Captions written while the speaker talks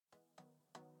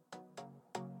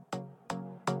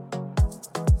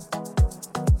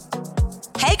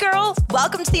girl.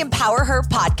 Welcome to the Empower Her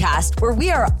podcast, where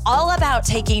we are all about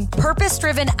taking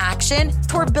purpose-driven action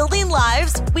toward building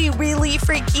lives we really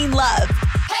freaking love.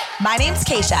 My name's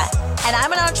Keisha, and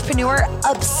I'm an entrepreneur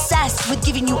obsessed with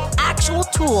giving you actual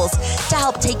tools to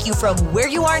help take you from where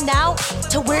you are now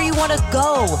to where you want to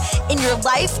go in your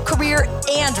life, career,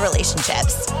 and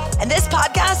relationships. And this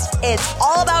podcast is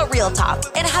all about real talk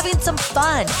and having some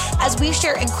fun as we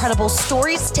share incredible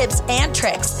stories, tips, and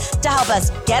tricks to help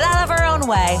us get out of our own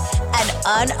way and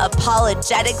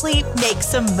unapologetically make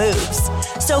some moves.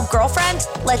 So, girlfriend,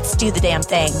 let's do the damn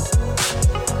thing.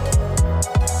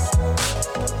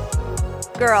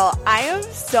 Girl, I am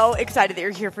so excited that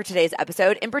you're here for today's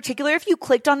episode. In particular, if you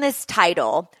clicked on this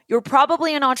title, you're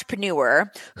probably an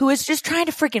entrepreneur who is just trying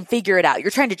to freaking figure it out. You're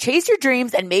trying to chase your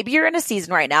dreams, and maybe you're in a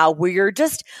season right now where you're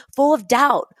just full of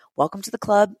doubt. Welcome to the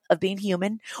club of being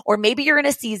human. Or maybe you're in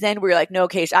a season where you're like, no,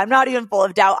 Keish, I'm not even full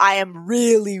of doubt. I am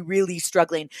really, really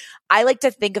struggling. I like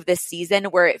to think of this season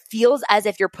where it feels as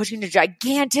if you're pushing a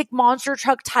gigantic monster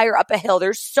truck tire up a hill.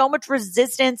 There's so much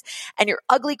resistance and you're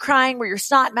ugly crying where your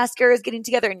snot mascara is getting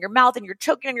together in your mouth and you're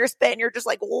choking on your spit and you're just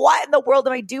like, what in the world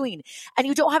am I doing? And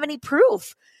you don't have any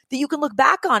proof that you can look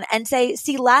back on and say,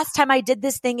 see, last time I did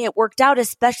this thing, it worked out,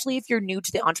 especially if you're new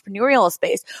to the entrepreneurial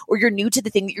space or you're new to the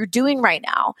thing that you're doing right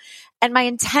now. And my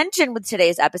intention with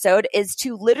today's episode is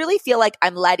to literally feel like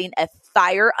I'm lighting a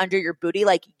fire under your booty,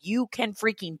 like you can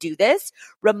freaking do this,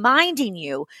 reminding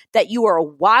you that you are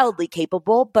wildly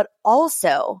capable, but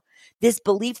also this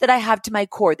belief that I have to my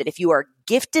core that if you are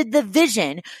gifted the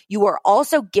vision, you are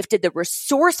also gifted the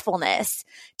resourcefulness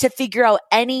to figure out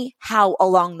any how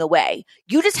along the way.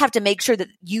 You just have to make sure that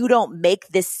you don't make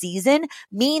this season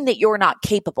mean that you're not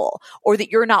capable or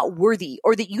that you're not worthy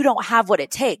or that you don't have what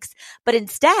it takes. But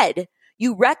instead,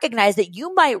 you recognize that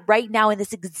you might right now in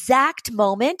this exact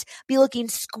moment be looking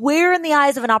square in the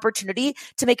eyes of an opportunity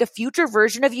to make a future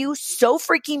version of you so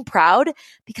freaking proud.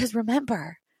 Because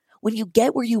remember, when you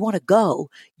get where you want to go,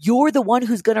 you're the one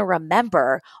who's going to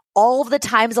remember all of the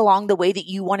times along the way that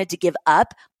you wanted to give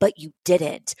up, but you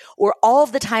didn't, or all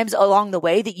of the times along the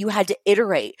way that you had to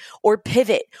iterate or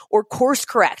pivot or course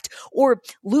correct or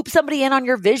loop somebody in on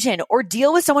your vision or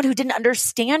deal with someone who didn't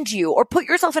understand you or put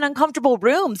yourself in uncomfortable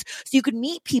rooms so you could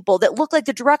meet people that look like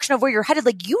the direction of where you're headed.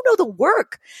 Like, you know the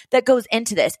work that goes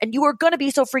into this, and you are going to be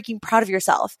so freaking proud of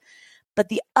yourself. But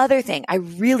the other thing I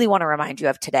really want to remind you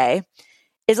of today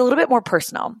is a little bit more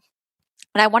personal.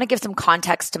 And I want to give some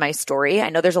context to my story. I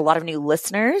know there's a lot of new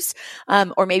listeners,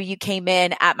 or maybe you came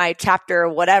in at my chapter,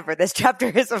 whatever this chapter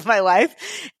is of my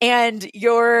life, and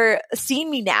you're seeing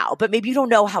me now, but maybe you don't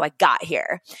know how I got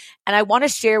here. And I want to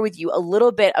share with you a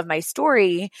little bit of my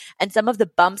story and some of the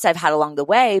bumps I've had along the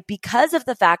way because of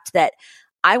the fact that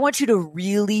I want you to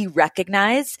really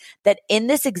recognize that in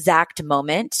this exact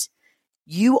moment,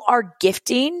 you are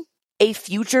gifting a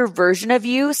future version of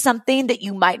you, something that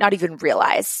you might not even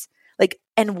realize.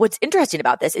 And what's interesting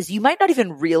about this is you might not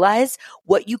even realize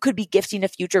what you could be gifting a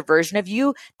future version of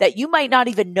you that you might not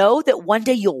even know that one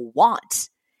day you'll want.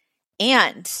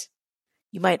 And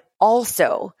you might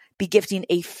also be gifting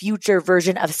a future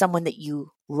version of someone that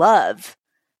you love,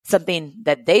 something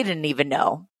that they didn't even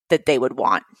know that they would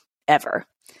want ever.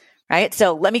 Right?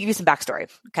 So let me give you some backstory.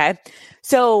 Okay.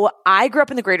 So I grew up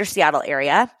in the greater Seattle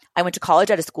area. I went to college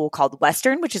at a school called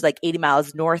Western, which is like 80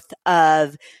 miles north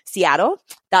of Seattle.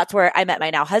 That's where I met my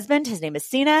now husband. His name is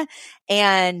Sina.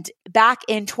 And back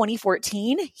in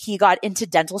 2014, he got into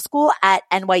dental school at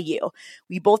NYU.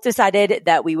 We both decided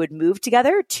that we would move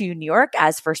together to New York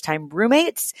as first-time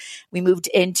roommates. We moved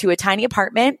into a tiny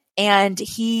apartment and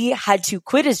he had to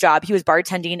quit his job. He was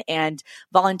bartending and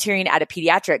volunteering at a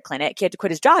pediatric clinic. He had to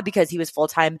quit his job because he was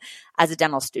full-time as a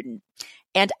dental student.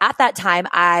 And at that time,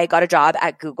 I got a job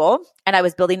at Google and I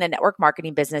was building a network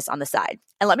marketing business on the side.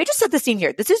 And let me just set the scene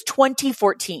here. This is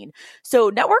 2014. So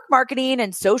network marketing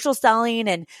and social selling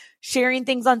and sharing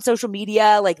things on social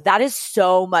media, like that is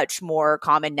so much more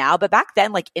common now. But back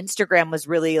then, like Instagram was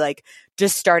really like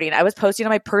just starting. I was posting on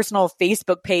my personal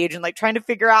Facebook page and like trying to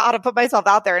figure out how to put myself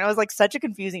out there. And it was like such a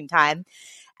confusing time.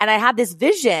 And I had this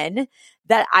vision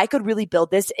that I could really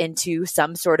build this into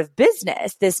some sort of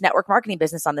business, this network marketing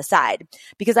business on the side,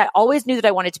 because I always knew that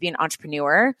I wanted to be an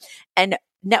entrepreneur, and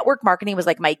network marketing was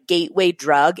like my gateway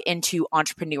drug into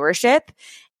entrepreneurship.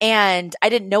 And I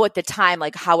didn't know at the time,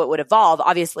 like how it would evolve.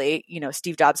 Obviously, you know,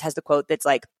 Steve Jobs has the quote that's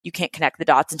like, you can't connect the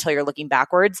dots until you're looking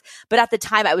backwards. But at the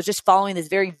time, I was just following this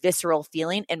very visceral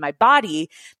feeling in my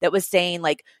body that was saying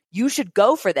like, you should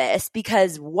go for this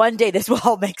because one day this will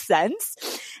all make sense.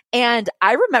 And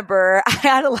I remember I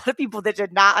had a lot of people that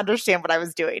did not understand what I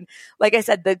was doing. Like I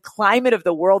said, the climate of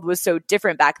the world was so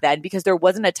different back then because there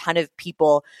wasn't a ton of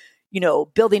people,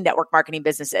 building network marketing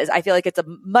businesses. I feel like it's a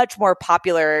much more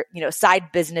popular,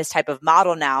 side business type of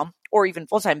model now, or even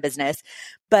full-time business.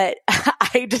 But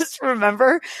I just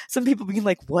remember some people being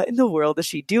like, what in the world is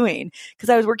she doing? Because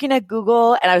I was working at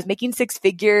Google and I was making six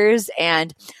figures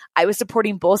and I was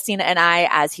supporting both Sina and I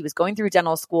as he was going through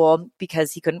dental school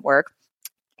because he couldn't work.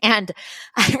 And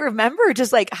I remember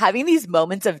just like having these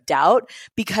moments of doubt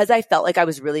because I felt like I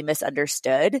was really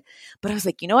misunderstood. But I was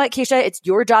like, you know what, Keisha, it's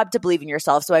your job to believe in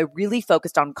yourself. So I really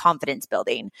focused on confidence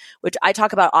building, which I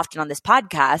talk about often on this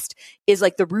podcast, is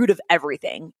like the root of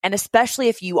everything. And especially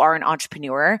if you are an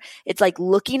entrepreneur, it's like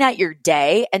looking at your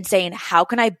day and saying, how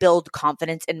can I build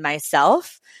confidence in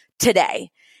myself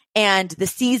today? And the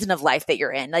season of life that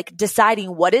you're in, like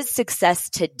deciding what is success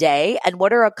today and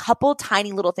what are a couple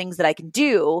tiny little things that I can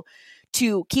do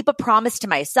to keep a promise to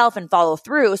myself and follow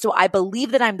through. So I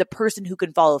believe that I'm the person who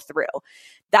can follow through.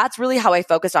 That's really how I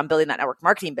focused on building that network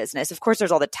marketing business. Of course,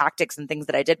 there's all the tactics and things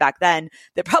that I did back then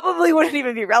that probably wouldn't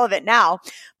even be relevant now.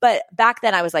 But back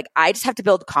then I was like, I just have to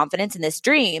build confidence in this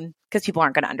dream because people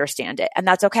aren't going to understand it. And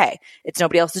that's okay. It's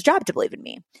nobody else's job to believe in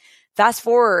me. Fast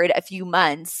forward a few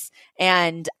months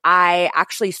and I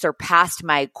actually surpassed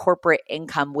my corporate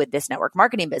income with this network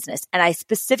marketing business. And I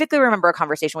specifically remember a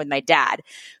conversation with my dad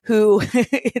who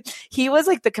he was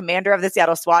like the commander of the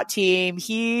Seattle SWAT team.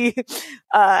 He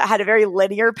had a very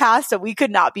linear path, so we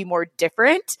could not be more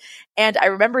different. And I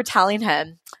remember telling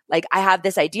him, like, I have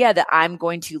this idea that I'm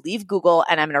going to leave Google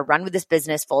and I'm going to run with this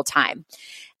business full time.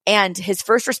 And his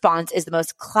first response is the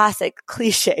most classic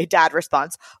cliche dad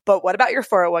response. But what about your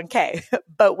 401k?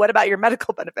 But what about your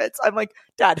medical benefits? I'm like,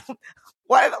 Dad,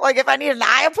 what? Like if I need an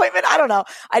eye appointment, I don't know.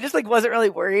 I just like wasn't really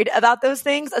worried about those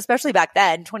things, especially back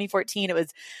then, 2014. It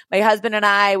was my husband and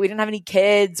I, we didn't have any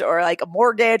kids or like a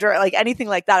mortgage or like anything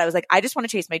like that. I was like, I just want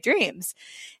to chase my dreams.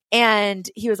 And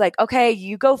he was like, okay,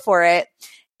 you go for it.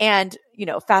 And,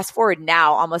 fast forward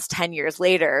now, almost 10 years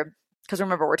later, because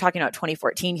remember, we're talking about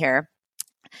 2014 here.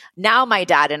 Now my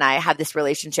dad and I have this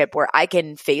relationship where I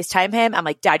can FaceTime him. I'm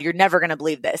like, Dad, you're never going to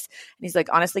believe this. And he's like,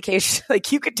 honestly, Keish,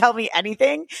 like you could tell me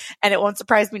anything and it won't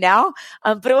surprise me now.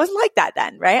 But it wasn't like that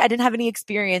then, right? I didn't have any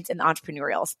experience in the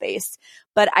entrepreneurial space,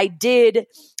 but I did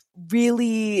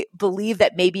really believe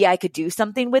that maybe I could do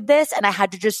something with this. And I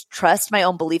had to just trust my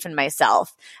own belief in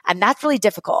myself. And that's really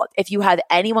difficult if you have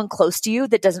anyone close to you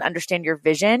that doesn't understand your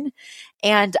vision.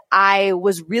 And I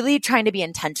was really trying to be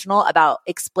intentional about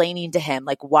explaining to him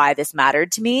like why this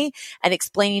mattered to me and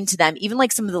explaining to them even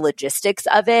like some of the logistics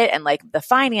of it and like the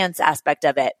finance aspect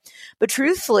of it. But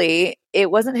truthfully, it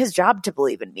wasn't his job to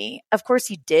believe in me. Of course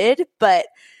he did, but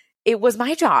it was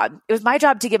my job. It was my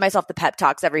job to give myself the pep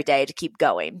talks every day to keep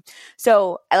going.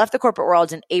 So I left the corporate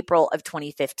world in April of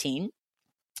 2015.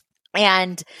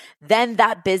 And then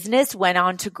that business went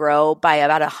on to grow by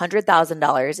about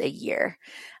 $100,000 a year.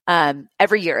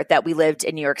 Every year that we lived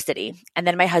in New York City. And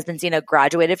then my husband, Zena,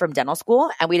 graduated from dental school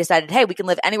and we decided, hey, we can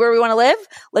live anywhere we want to live.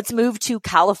 Let's move to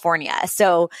California.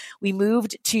 So we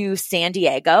moved to San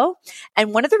Diego.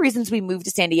 And one of the reasons we moved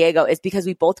to San Diego is because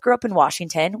we both grew up in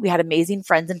Washington. We had amazing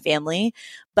friends and family,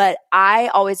 but I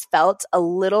always felt a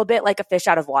little bit like a fish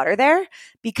out of water there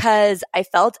because I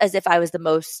felt as if I was the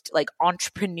most like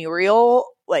entrepreneurial,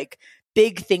 like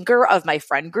big thinker of my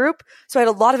friend group. So I had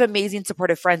a lot of amazing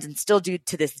supportive friends and still do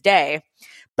to this day.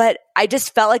 But I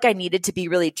just felt like I needed to be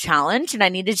really challenged and I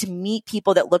needed to meet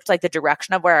people that looked like the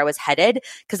direction of where I was headed.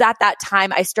 Because at that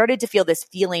time, I started to feel this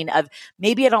feeling of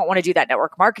maybe I don't want to do that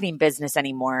network marketing business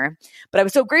anymore. But I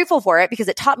was so grateful for it because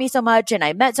it taught me so much and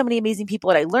I met so many amazing people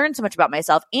and I learned so much about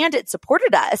myself and it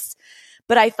supported us.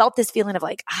 But I felt this feeling of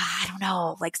like, I don't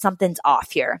know, like something's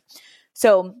off here.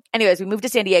 So anyways, we moved to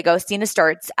San Diego. Stina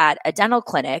starts at a dental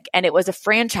clinic and it was a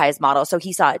franchise model. So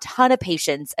he saw a ton of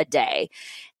patients a day.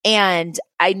 And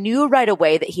I knew right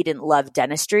away that he didn't love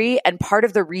dentistry. And part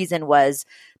of the reason was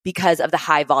because of the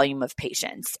high volume of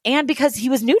patients and because he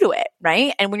was new to it,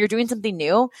 right? And when you're doing something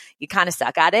new, you kind of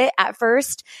suck at it at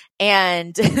first.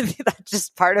 And that's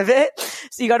just part of it.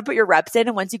 So you got to put your reps in.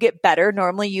 And once you get better,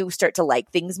 normally you start to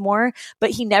like things more.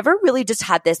 But he never really just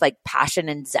had this like passion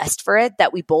and zest for it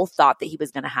that we both thought that he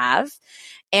was going to have.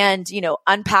 And,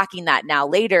 unpacking that now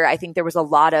later, I think there was a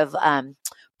lot of,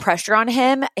 pressure on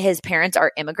him. His parents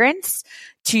are immigrants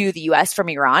to the US from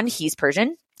Iran. He's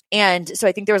Persian. And so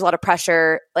I think there was a lot of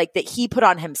pressure like that he put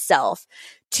on himself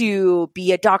to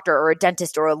be a doctor or a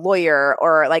dentist or a lawyer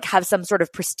or like have some sort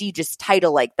of prestigious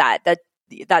title like that.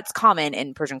 That's common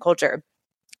in Persian culture.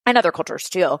 and other cultures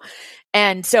too.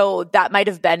 And so that might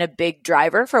have been a big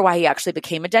driver for why he actually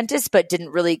became a dentist, but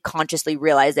didn't really consciously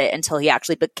realize it until he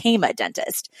actually became a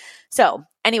dentist. So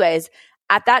anyways,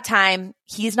 at that time,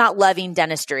 he's not loving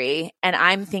dentistry. And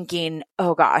I'm thinking,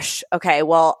 oh gosh, okay,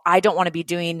 well, I don't want to be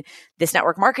doing this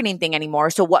network marketing thing anymore.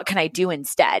 So what can I do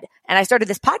instead? And I started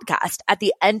this podcast at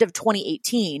the end of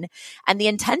 2018. And the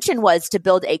intention was to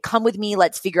build a come with me,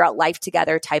 let's figure out life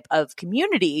together type of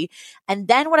community. And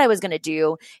then what I was going to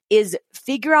do is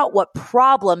figure out what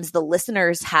problems the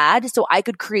listeners had so I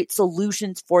could create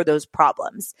solutions for those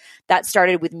problems. That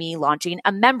started with me launching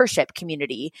a membership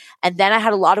community. And then I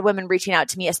had a lot of women reaching out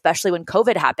to me, especially when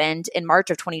COVID happened in March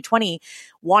of 2020,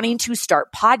 wanting to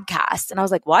start podcasts. And I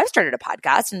was like, well, I started a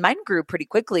podcast and mine grew pretty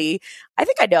quickly. I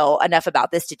think I know enough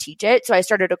about this to teach it. So I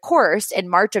started a course in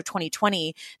March of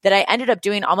 2020 that I ended up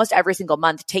doing almost every single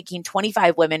month, taking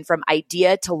 25 women from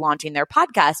idea to launching their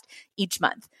podcast each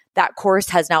month. That course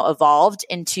has now evolved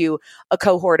into a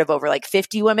cohort of over like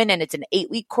 50 women. And it's an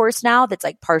 8-week course now that's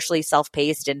like partially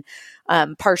self-paced and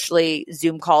partially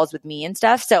Zoom calls with me and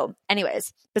stuff. So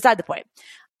anyways, beside the point,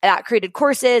 that created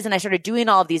courses and I started doing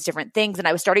all of these different things and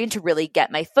I was starting to really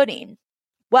get my footing.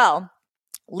 Well,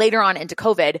 later on into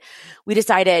COVID, we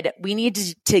decided we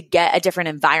needed to get a different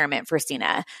environment for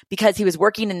Sina because he was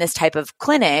working in this type of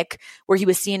clinic where he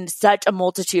was seeing such a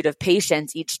multitude of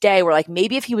patients each day. We're like,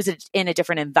 maybe if he was in a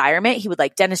different environment, he would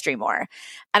like dentistry more.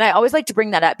 And I always like to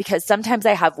bring that up because sometimes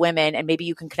I have women, and maybe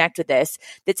you can connect with this,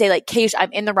 that say like, Keish,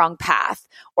 I'm in the wrong path,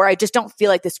 or I just don't feel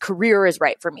like this career is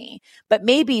right for me. But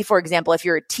maybe, for example, if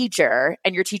you're a teacher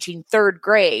and you're teaching 3rd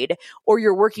grade, or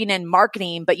you're working in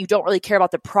marketing, but you don't really care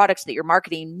about the products that you're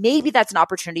marketing, maybe that's an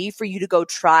opportunity for you to go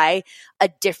try a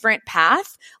different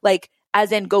path, like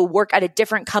as in go work at a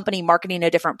different company marketing a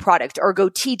different product or go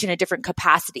teach in a different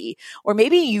capacity. Or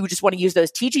maybe you just want to use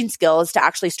those teaching skills to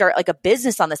actually start like a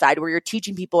business on the side where you're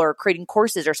teaching people or creating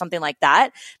courses or something like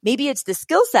that. Maybe it's the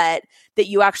skill set that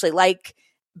you actually like,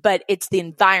 but it's the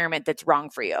environment that's wrong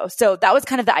for you. So that was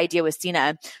kind of the idea with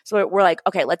Sina. So we're like,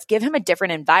 okay, let's give him a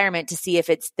different environment to see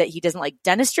if it's that he doesn't like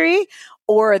dentistry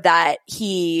or that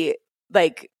he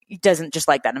doesn't just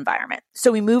like that environment.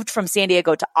 So we moved from San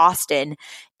Diego to Austin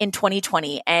in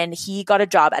 2020 and he got a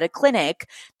job at a clinic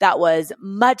that was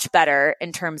much better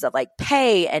in terms of like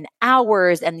pay and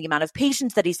hours and the amount of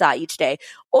patients that he saw each day.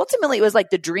 Ultimately, it was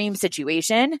like the dream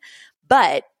situation,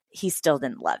 but he still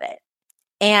didn't love it.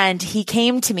 And he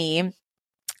came to me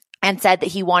and said that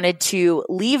he wanted to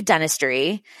leave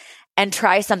dentistry and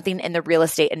try something in the real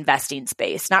estate investing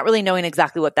space, not really knowing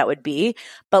exactly what that would be.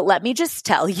 But let me just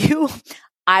tell you,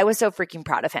 I was so freaking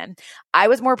proud of him. I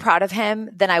was more proud of him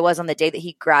than I was on the day that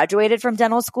he graduated from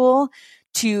dental school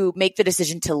to make the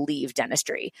decision to leave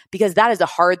dentistry, because that is a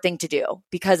hard thing to do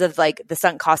because of like the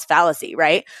sunk cost fallacy,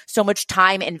 right? So much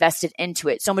time invested into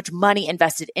it, so much money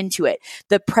invested into it,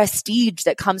 the prestige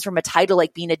that comes from a title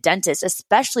like being a dentist,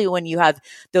 especially when you have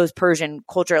those Persian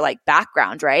culture like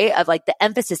background, right? Of like the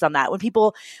emphasis on that.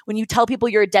 When you tell people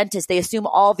you're a dentist, they assume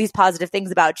all these positive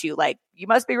things about you, like you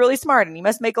must be really smart and you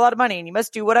must make a lot of money and you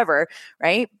must do whatever,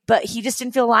 right? But he just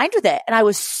didn't feel aligned with it. And I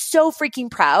was so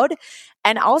freaking proud.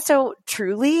 And also,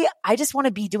 truly, I just want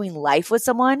to be doing life with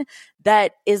someone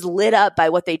that is lit up by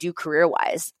what they do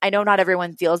career-wise. I know not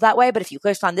everyone feels that way, but if you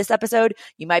clicked on this episode,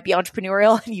 you might be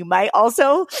entrepreneurial. You might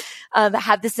also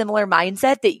have the similar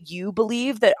mindset that you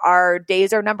believe that our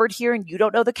days are numbered here and you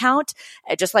don't know the count.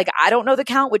 Just like I don't know the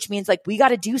count, which means like we got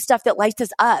to do stuff that lights us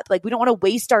up. Like we don't want to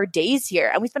waste our days here.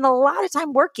 And we spend a lot of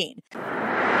time working.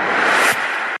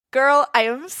 Girl, I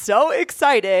am so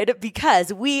excited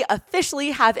because we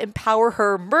officially have Empower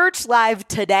Her merch live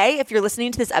today. If you're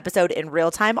listening to this episode in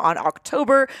real time on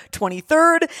October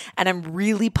 23rd, and I'm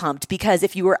really pumped because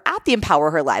if you were at the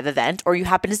Empower Her live event or you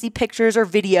happen to see pictures or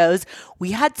videos,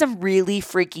 we had some really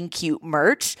freaking cute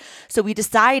merch. So we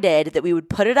decided that we would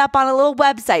put it up on a little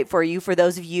website for you for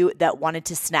those of you that wanted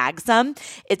to snag some.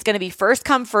 It's going to be first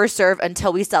come, first serve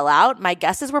until we sell out. My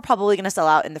guess is we're probably going to sell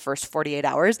out in the first 48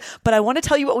 hours, but I want to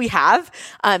tell you what we have.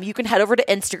 You can head over to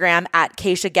Instagram at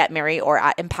Keisha Getmary or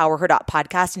at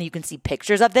empowerher.podcast and you can see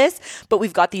pictures of this. But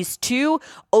we've got these 2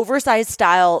 oversized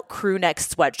style crew neck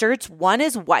sweatshirts. One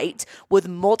is white with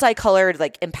multicolored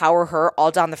like Empower Her all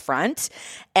down the front.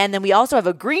 And then we also have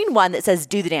a green one that says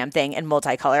do the damn thing in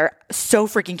multicolor. So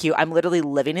freaking cute. I'm literally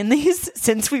living in these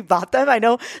since we bought them. I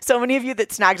know so many of you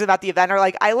that snagged them at the event are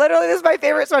like, this is my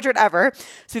favorite sweatshirt ever.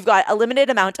 So we've got a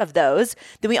limited amount of those.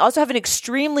 Then we also have an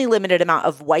extremely limited amount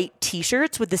of white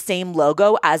t-shirts with the same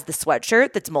logo as the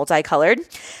sweatshirt that's multicolored.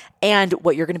 And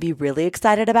what you're going to be really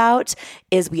excited about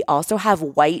is we also have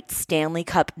white Stanley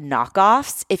Cup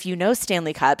knockoffs. If you know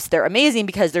Stanley Cups, they're amazing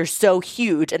because they're so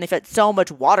huge and they fit so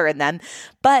much water in them,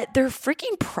 but they're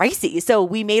freaking pricey. So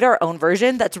we made our own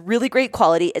version that's really great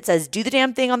quality. It says "Do the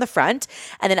damn thing" on the front,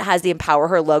 and then it has the Empower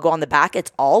Her logo on the back.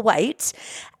 It's all white.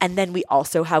 And then we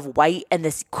also have white and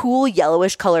this cool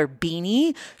yellowish color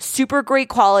beanie. Super great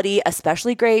quality,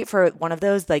 especially great for one of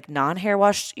those like non-hair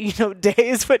wash,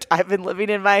 days, which I've been living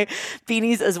in my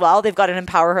beanies as well. They've got an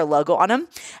Empower Her logo on them.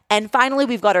 And finally,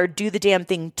 we've got our Do the Damn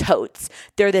Thing totes.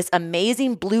 They're this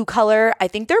amazing blue color. I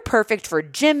think they're perfect for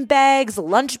gym bags,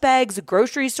 lunch bags,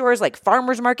 grocery stores, like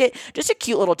farmer's market, just a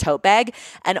cute little tote bag.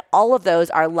 And all of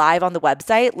those are live on the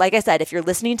website. Like I said, if you're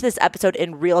listening to this episode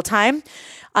in real time,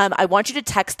 I want you to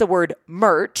text the word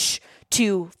merch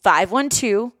to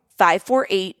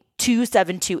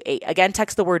 512-548-2728. Again,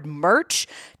 text the word merch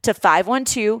to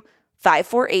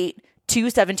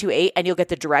 512-548-2728 and you'll get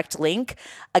the direct link.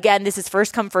 Again, this is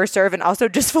first come, first serve, and also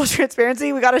just full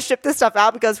transparency. We got to ship this stuff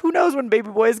out because who knows when baby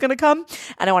boy is going to come.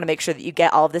 And I want to make sure that you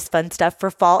get all of this fun stuff for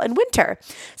fall and winter.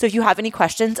 So if you have any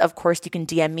questions, of course, you can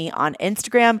DM me on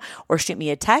Instagram or shoot me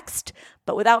a text.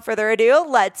 But without further ado,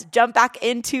 let's jump back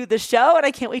into the show. And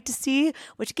I can't wait to see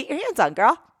what you get your hands on,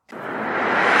 girl.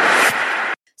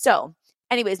 So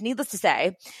anyways, needless to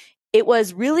say, it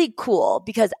was really cool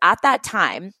because at that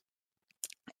time,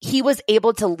 he was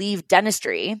able to leave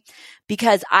dentistry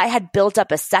because I had built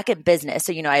up a second business.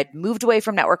 So, I had moved away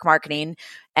from network marketing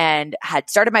and had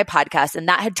started my podcast, and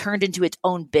that had turned into its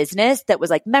own business that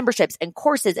was like memberships and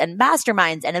courses and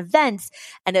masterminds and events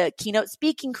and a keynote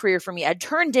speaking career for me. I'd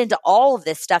turned into all of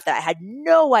this stuff that I had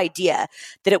no idea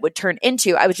that it would turn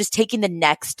into. I was just taking the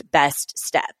next best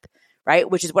step. Right?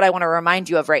 Which is what I want to remind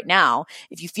you of right now.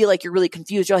 If you feel like you're really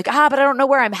confused, you're like, but I don't know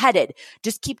where I'm headed.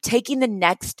 Just keep taking the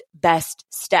next best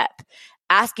step.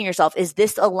 Asking yourself, is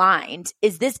this aligned?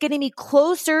 Is this getting me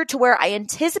closer to where I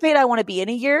anticipate I want to be in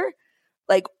a year?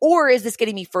 Or is this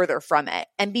getting me further from it?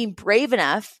 And being brave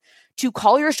enough to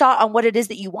call your shot on what it is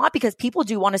that you want, because people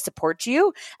do want to support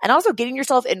you, and also getting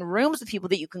yourself in rooms with people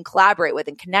that you can collaborate with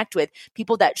and connect with,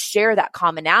 people that share that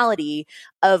commonality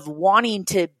of wanting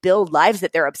to build lives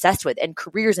that they're obsessed with and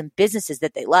careers and businesses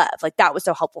that they love. That was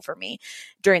so helpful for me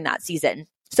during that season.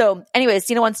 So anyways,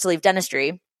 Sina wants to leave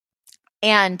dentistry,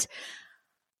 and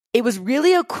it was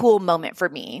really a cool moment for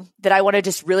me that I want to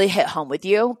just really hit home with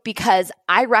you, because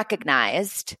I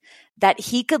recognized that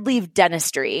he could leave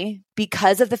dentistry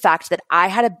because of the fact that I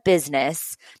had a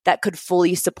business that could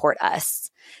fully support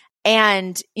us.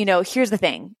 And, here's the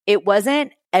thing. It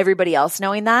wasn't everybody else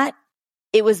knowing that.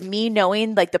 It was me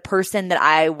knowing the person that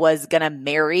I was going to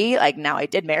marry, now I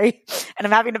did marry and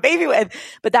I'm having a baby with,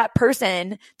 but that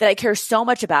person that I care so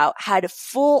much about had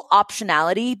full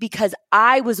optionality because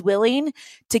I was willing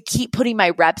to keep putting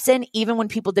my reps in even when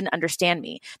people didn't understand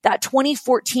me. That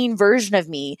 2014 version of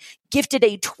me gifted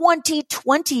a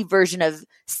 2020 version of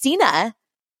Sina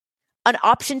an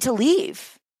option to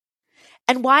leave.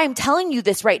 And why I'm telling you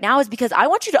this right now is because I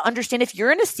want you to understand, if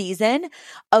you're in a season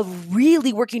of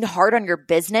really working hard on your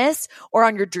business or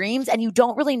on your dreams and you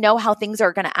don't really know how things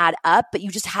are going to add up, but you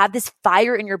just have this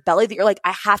fire in your belly that you're like,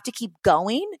 I have to keep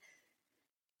going.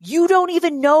 You don't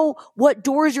even know what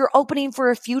doors you're opening for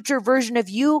a future version of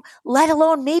you, let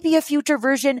alone maybe a future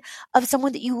version of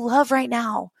someone that you love right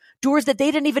now. Doors that they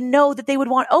didn't even know that they would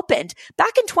want opened.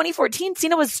 Back in 2014,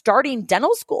 Sina was starting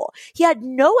dental school. He had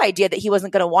no idea that he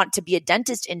wasn't going to want to be a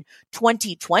dentist in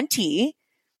 2020,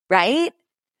 right?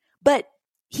 But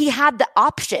he had the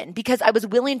option because I was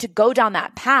willing to go down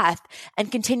that path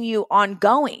and continue on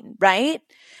going, right?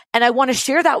 And I want to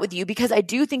share that with you because I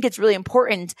do think it's really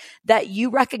important that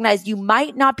you recognize you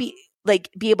might not be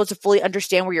able to fully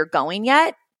understand where you're going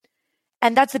yet.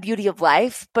 And that's the beauty of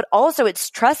life. But also it's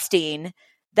trusting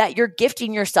that you're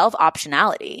gifting yourself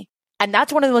optionality. And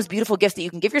that's one of the most beautiful gifts that you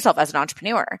can give yourself as an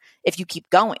entrepreneur if you keep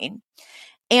going.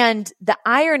 And the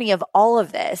irony of all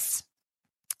of this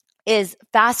is,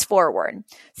 fast forward,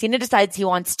 Sina decides he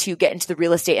wants to get into the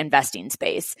real estate investing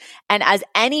space. And as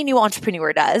any new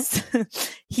entrepreneur does,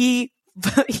 he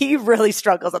really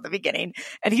struggles at the beginning.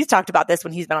 And he's talked about this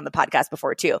when he's been on the podcast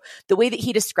before too. The way that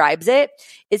he describes it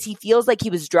is he feels like he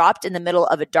was dropped in the middle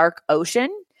of a dark ocean.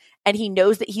 And he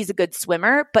knows that he's a good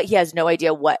swimmer, but he has no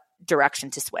idea what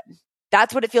direction to swim.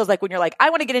 That's what it feels like when you're like,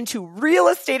 I want to get into real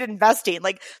estate investing,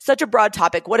 such a broad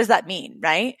topic. What does that mean?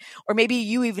 Right? Or maybe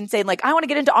you even saying I want to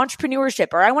get into entrepreneurship,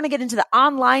 or I want to get into the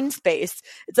online space.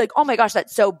 It's like, oh my gosh,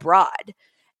 that's so broad.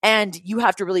 And you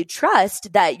have to really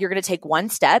trust that you're going to take one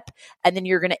step and then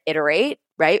you're going to iterate,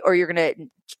 right? Or you're going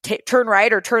to turn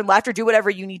right or turn left or do whatever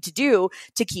you need to do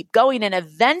to keep going. And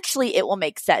eventually it will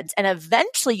make sense. And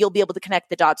eventually you'll be able to connect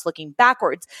the dots looking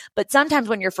backwards. But sometimes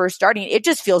when you're first starting, it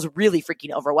just feels really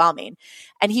freaking overwhelming.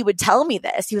 And he would tell me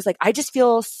this. He was like, I just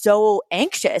feel so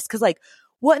anxious because like,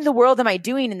 what in the world am I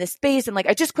doing in this space? And like,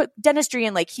 I just quit dentistry.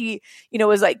 And like, he,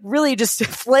 was like really just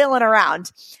flailing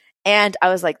around. And I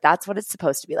was like, that's what it's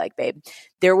supposed to be like, babe.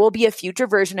 There will be a future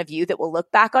version of you that will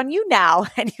look back on you now.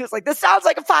 And he was like, this sounds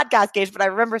like a podcast, Gage, but I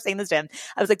remember saying this to him.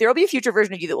 I was like, there will be a future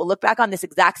version of you that will look back on this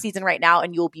exact season right now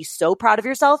and you will be so proud of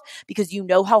yourself because you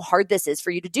know how hard this is for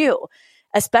you to do.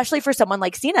 Especially for someone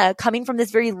like Sina coming from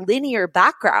this very linear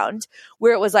background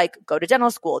where it was like, go to dental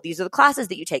school. These are the classes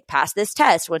that you take, pass this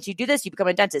test. Once you do this, you become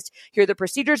a dentist. Here are the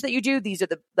procedures that you do. These are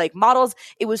the like models.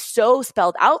 It was so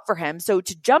spelled out for him. So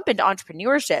to jump into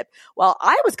entrepreneurship, while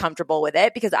I was comfortable with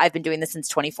it because I've been doing this since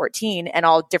 2014 and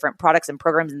all different products and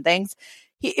programs and things,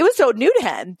 it was so new to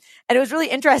him. And it was really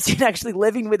interesting actually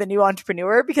living with a new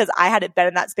entrepreneur because I hadn't been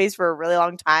in that space for a really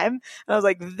long time. And I was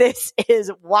like, this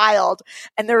is wild.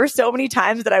 And there were so many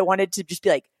times that I wanted to just be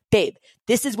like, babe,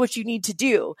 this is what you need to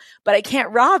do. But I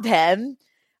can't rob him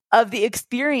of the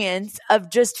experience of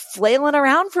just flailing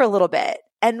around for a little bit.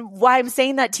 And why I'm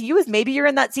saying that to you is maybe you're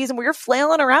in that season where you're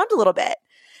flailing around a little bit.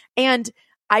 And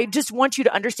I just want you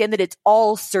to understand that it's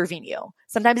all serving you.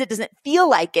 Sometimes it doesn't feel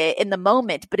like it in the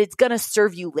moment, but it's going to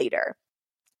serve you later.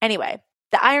 Anyway,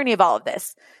 the irony of all of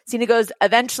this, Sina goes,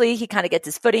 eventually he kind of gets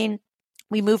his footing.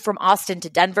 We moved from Austin to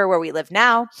Denver where we live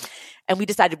now. And we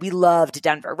decided we loved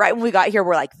Denver. Right when we got here,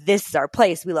 we're like, this is our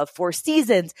place. We love Four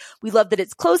Seasons. We love that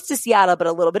it's close to Seattle, but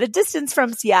a little bit of distance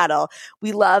from Seattle.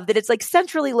 We love that it's like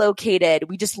centrally located.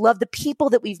 We just love the people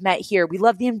that we've met here. We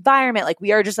love the environment. Like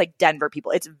we are just like Denver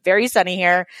people. It's very sunny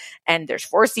here and there's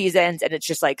Four Seasons and it's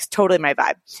just like totally my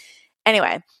vibe.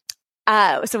 Anyway,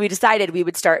 so we decided we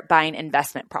would start buying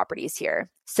investment properties here.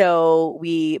 So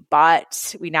we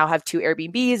now have 2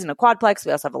 Airbnbs and a quadplex.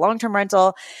 We also have a long-term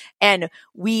rental and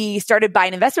we started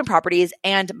buying investment properties.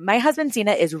 And my husband,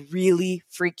 Sina, is really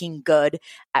freaking good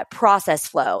at process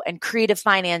flow and creative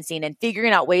financing and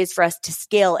figuring out ways for us to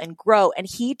scale and grow. And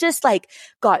he just like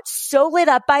got so lit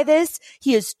up by this.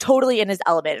 He is totally in his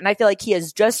element. And I feel like he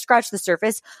has just scratched the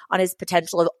surface on his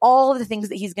potential of all of the things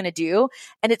that he's going to do.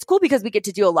 And it's cool because we get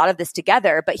to do a lot of this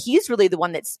together, but he's really the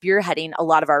one that's spearheading a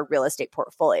lot of our real estate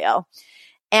portfolio.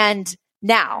 And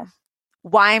now,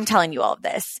 why I'm telling you all of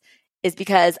this is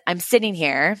because I'm sitting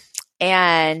here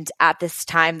and at this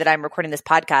time that I'm recording this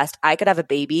podcast, I could have a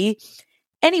baby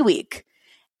any week.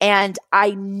 And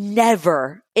I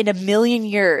never in a million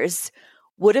years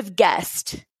would have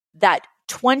guessed that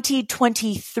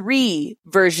 2023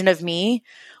 version of me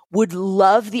would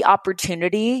love the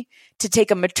opportunity to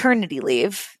take a maternity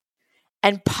leave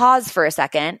and pause for a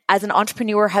second as an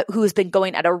entrepreneur who has been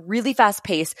going at a really fast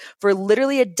pace for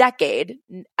literally a decade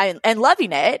and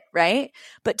loving it, right?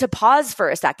 But to pause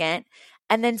for a second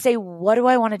and then say, what do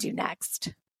I want to do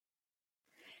next?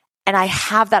 And I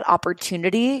have that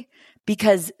opportunity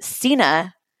because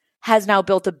Sina has now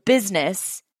built a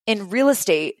business in real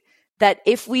estate that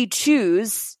if we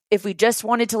just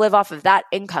wanted to live off of that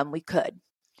income, we could.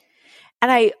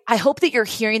 And I hope that you're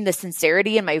hearing the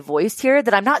sincerity in my voice here,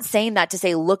 that I'm not saying that to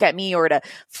say, look at me or to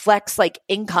flex like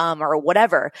income or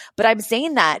whatever, but I'm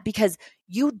saying that because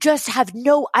you just have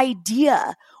no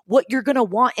idea what you're going to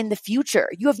want in the future.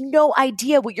 You have no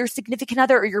idea what your significant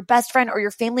other or your best friend or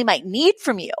your family might need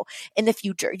from you in the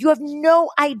future. You have no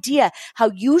idea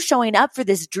how you showing up for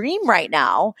this dream right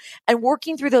now and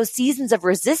working through those seasons of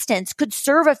resistance could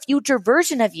serve a future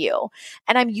version of you.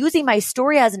 And I'm using my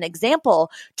story as an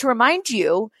example to remind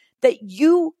you that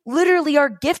you literally are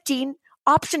gifting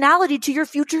optionality to your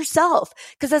future self.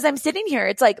 Because as I'm sitting here,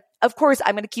 it's like, of course,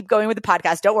 I'm going to keep going with the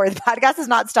podcast. Don't worry. The podcast is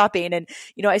not stopping. And,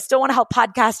 I still want to help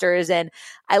podcasters and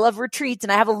I love retreats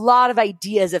and I have a lot of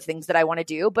ideas of things that I want to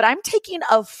do, but I'm taking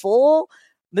a full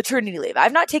maternity leave.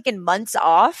 I've not taken months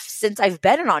off since I've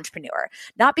been an entrepreneur,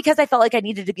 not because I felt like I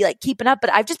needed to be like keeping up,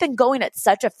 but I've just been going at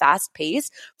such a fast pace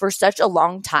for such a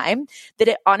long time that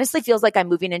it honestly feels like I'm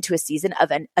moving into a season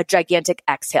of a gigantic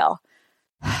exhale.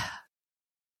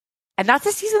 And that's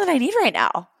the season that I need right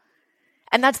now.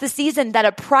 And that's the season that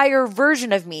a prior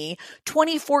version of me,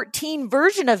 2014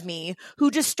 version of me, who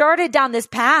just started down this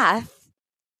path,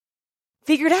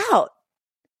 figured out.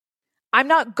 I'm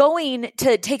not going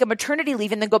to take a maternity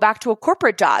leave and then go back to a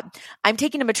corporate job. I'm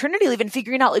taking a maternity leave and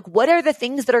figuring out like what are the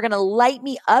things that are going to light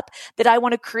me up that I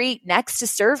want to create next to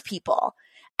serve people.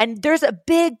 And there's a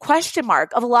big question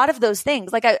mark of a lot of those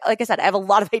things. Like I said, I have a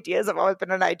lot of ideas. I've always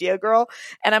been an idea girl.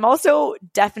 And I'm also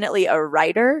definitely a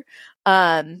writer.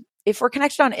 if we're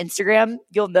connected on Instagram,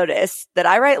 you'll notice that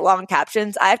I write long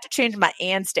captions. I have to change my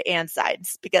ands to and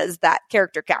signs because that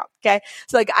character count. Okay.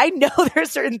 So like, I know there are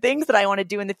certain things that I want to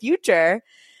do in the future,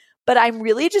 but I'm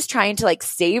really just trying to like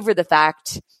savor the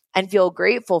fact and feel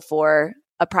grateful for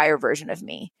a prior version of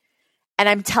me. And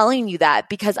I'm telling you that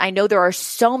because I know there are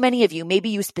so many of you, maybe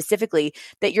you specifically,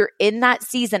 that you're in that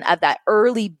season of that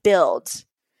early build,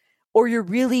 or you're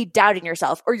really doubting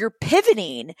yourself, or you're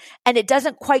pivoting and it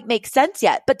doesn't quite make sense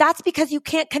yet. But that's because you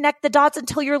can't connect the dots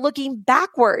until you're looking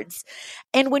backwards.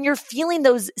 And when you're feeling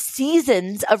those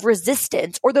seasons of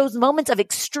resistance or those moments of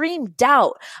extreme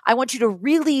doubt, I want you to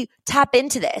really tap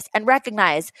into this and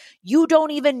recognize you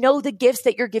don't even know the gifts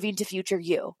that you're giving to future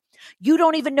you. You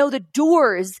don't even know the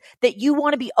doors that you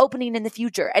want to be opening in the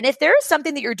future. And if there is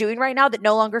something that you're doing right now that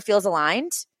no longer feels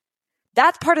aligned,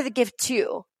 that's part of the gift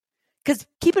too. Because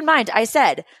keep in mind, I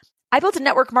said, I built a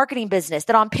network marketing business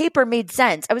that on paper made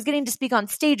sense. I was getting to speak on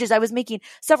stages. I was making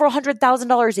several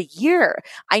 $100,000 a year.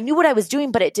 I knew what I was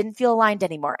doing, but it didn't feel aligned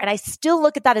anymore. And I still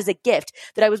look at that as a gift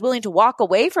that I was willing to walk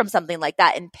away from something like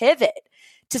that and pivot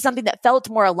to something that felt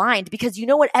more aligned, because you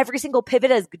know what every single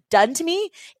pivot has done to me?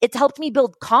 It's helped me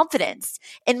build confidence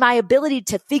in my ability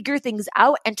to figure things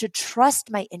out and to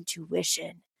trust my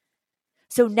intuition.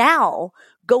 So now,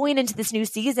 going into this new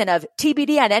season of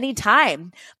TBD at any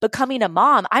time, becoming a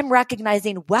mom, I'm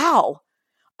recognizing, wow,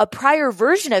 a prior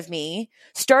version of me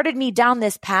started me down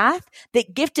this path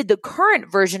that gifted the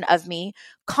current version of me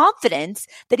confidence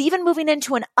that even moving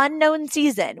into an unknown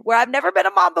season where I've never been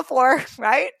a mom before,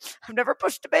 right? I've never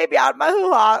pushed a baby out of my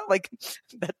hoo-ha. Like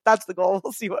that's the goal.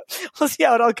 We'll see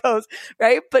how it all goes,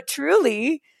 right? But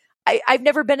truly, I've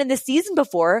never been in this season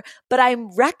before, but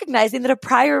I'm recognizing that a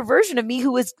prior version of me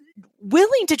who was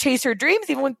willing to chase her dreams,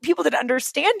 even when people didn't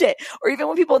understand it, or even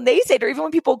when people naysayed, or even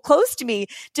when people close to me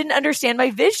didn't understand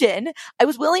my vision, I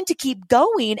was willing to keep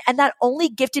going. And that only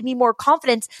gifted me more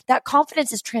confidence. That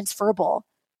confidence is transferable.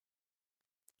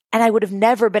 And I would have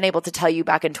never been able to tell you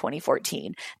back in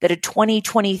 2014 that a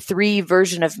 2023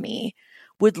 version of me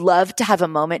would love to have a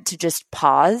moment to just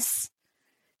pause,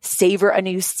 savor a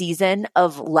new season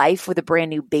of life with a brand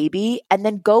new baby, and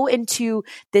then go into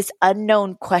this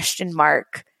unknown question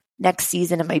mark next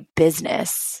season of my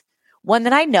business. One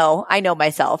that I know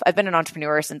myself. I've been an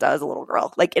entrepreneur since I was a little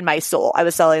girl, like in my soul. I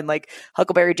was selling like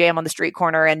Huckleberry Jam on the street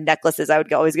corner and necklaces. I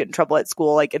would always get in trouble at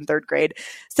school, like in third grade,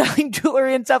 selling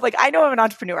jewelry and stuff. Like I know I'm an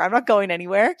entrepreneur. I'm not going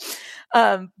anywhere.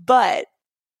 But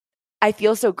I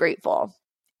feel so grateful.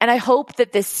 And I hope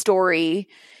that this story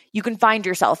you can find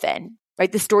yourself in.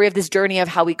 Right? The story of this journey of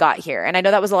how we got here. And I know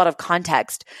that was a lot of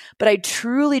context, but I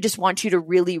truly just want you to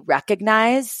really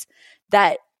recognize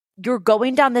that you're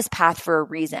going down this path for a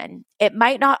reason. It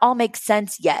might not all make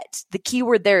sense yet. The key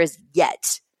word there is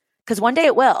yet, because one day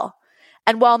it will.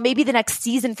 And while maybe the next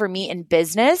season for me in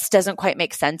business doesn't quite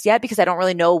make sense yet because I don't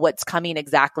really know what's coming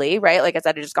exactly, right? Like I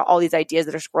said, I just got all these ideas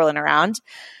that are swirling around.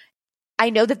 I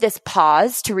know that this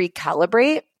pause to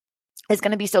recalibrate is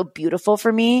going to be so beautiful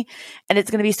for me. And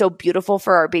it's going to be so beautiful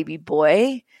for our baby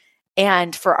boy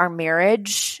and for our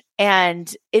marriage.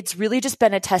 And it's really just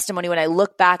been a testimony when I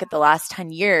look back at the last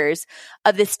 10 years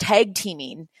of this tag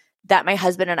teaming that my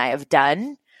husband and I have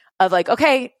done of like,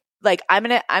 okay, like I'm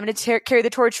going to carry the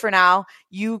torch for now.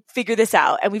 You figure this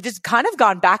out. And we've just kind of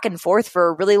gone back and forth for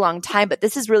a really long time. But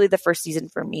this is really the first season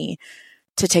for me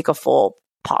to take a full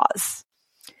pause.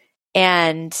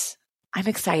 And I'm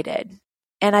excited.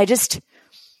 And I just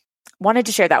wanted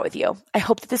to share that with you. I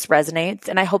hope that this resonates,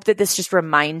 and I hope that this just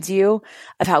reminds you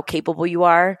of how capable you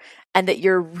are, and that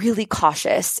you're really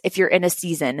cautious if you're in a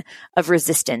season of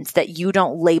resistance, that you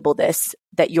don't label this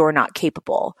that you're not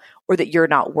capable or that you're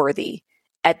not worthy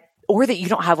or that you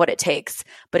don't have what it takes,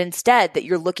 but instead that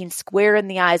you're looking square in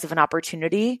the eyes of an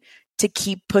opportunity to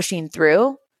keep pushing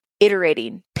through,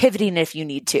 iterating, pivoting if you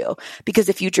need to, because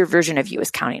the future version of you is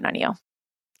counting on you.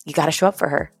 You got to show up for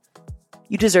her.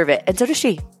 You deserve it. And so does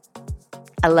she.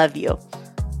 I love you.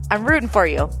 I'm rooting for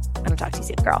you. I'm going to talk to you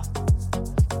soon, girl.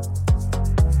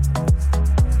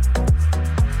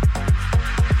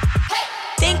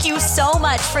 Thank you so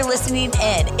much for listening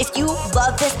in. If you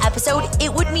love this episode,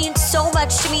 it would mean so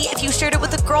much to me if you shared it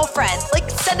with a girlfriend. Like,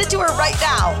 send it to her right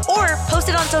now or post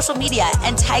it on social media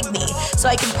and tag me so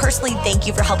I can personally thank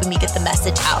you for helping me get the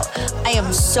message out. I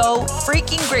am so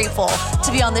freaking grateful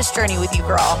to be on this journey with you,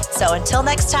 girl. So until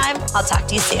next time, I'll talk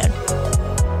to you soon.